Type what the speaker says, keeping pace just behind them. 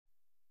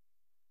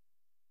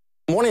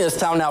Morning, it's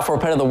time now for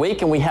Pet of the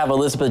Week, and we have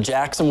Elizabeth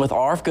Jackson with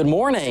ARF. Good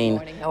morning. Good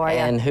morning. How are you?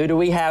 And who do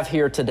we have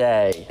here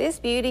today? This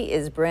beauty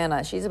is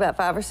Brenna. She's about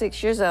 5 or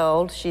 6 years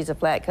old. She's a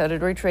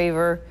flat-coated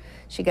retriever.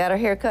 She got her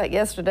hair cut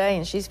yesterday,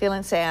 and she's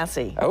feeling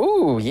sassy.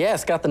 Oh,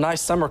 yes, got the nice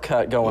summer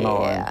cut going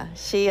on. Yeah,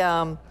 she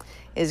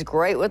is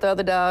great with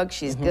other dogs.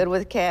 She's good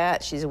with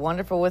cats. She's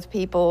wonderful with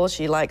people.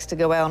 She likes to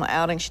go out on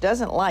outings. She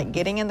doesn't like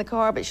getting in the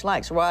car, but she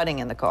likes riding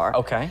in the car.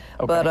 Okay.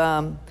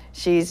 But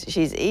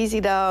she's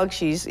easy dog.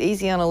 She's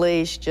easy on a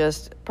leash.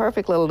 Just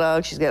perfect little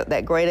dog. She's got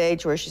that great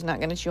age where she's not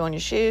going to chew on your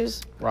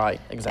shoes.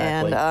 Right,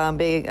 exactly. And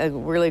be a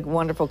really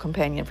wonderful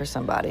companion for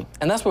somebody.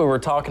 And that's what we were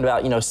talking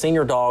about. You know,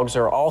 senior dogs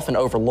are often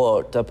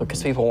overlooked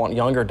because people want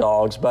younger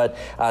dogs. But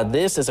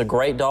this is a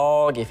great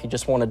dog if you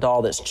just want a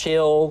dog that's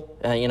chill,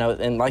 you know,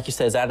 and like you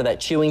said, is out of that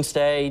chewing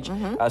stage.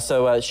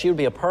 So she would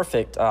be a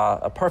perfect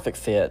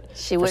fit.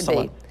 She for would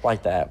someone be.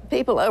 Like that.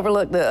 People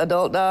overlook the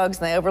adult dogs,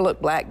 and they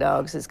overlook black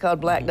dogs. It's called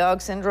black dog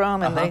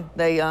syndrome, and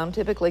they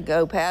typically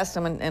go past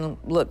them and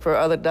look for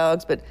other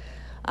dogs, but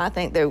I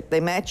think they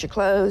match your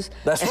clothes.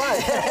 That's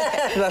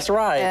right. That's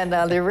right. And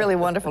they're really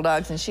wonderful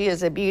dogs, and she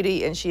is a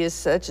beauty, and she is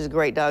such a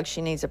great dog.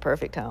 She needs a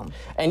perfect home.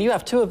 And you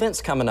have 2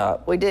 events coming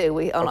up. We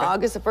do. On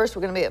August the 1st,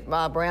 we're going to be at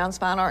Brown's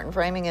Fine Art and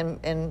Framing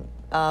in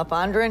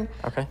Fondren.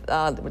 Okay.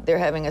 They're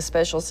having a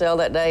special sale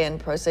that day, and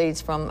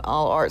proceeds from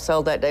all art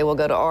sold that day will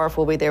go to ARF.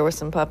 We'll be there with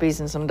some puppies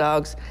and some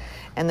dogs.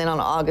 And then on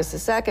August the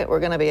 2nd, we're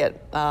going to be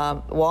at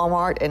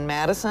Walmart in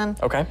Madison.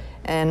 Okay.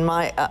 And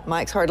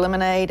Mike's Hard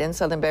Lemonade and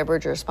Southern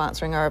Beverage are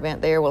sponsoring our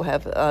event there. We'll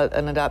have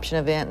an adoption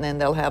event, and then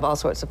they'll have all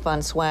sorts of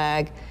fun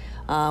swag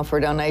for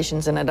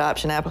donations and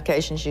adoption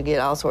applications. You get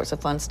all sorts of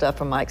fun stuff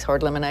from Mike's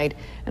Hard Lemonade.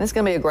 And it's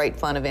going to be a great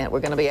fun event.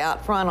 We're going to be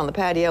out front on the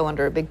patio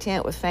under a big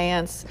tent with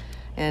fans.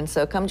 And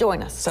so come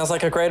join us. Sounds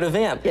like a great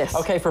event. Yes.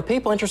 Okay, for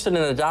people interested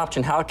in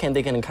adoption, how can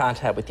they get in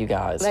contact with you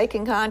guys? They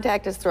can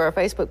contact us through our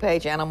Facebook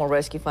page, Animal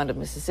Rescue Fund of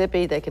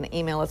Mississippi. They can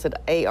email us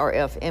at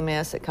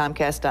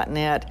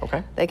arfms@comcast.net.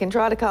 Okay. They can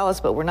try to call us,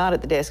 but we're not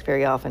at the desk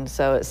very often.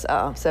 So it's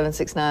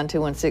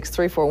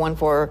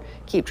 769-216-3414.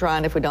 Keep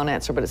trying if we don't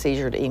answer, but it's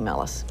easier to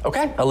email us.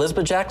 Okay,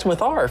 Elizabeth Jackson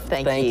with ARF.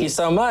 Thank you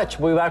so much.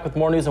 We'll be back with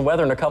more news and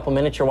weather in a couple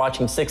minutes. You're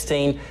watching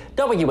 16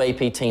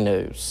 WAPT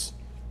News.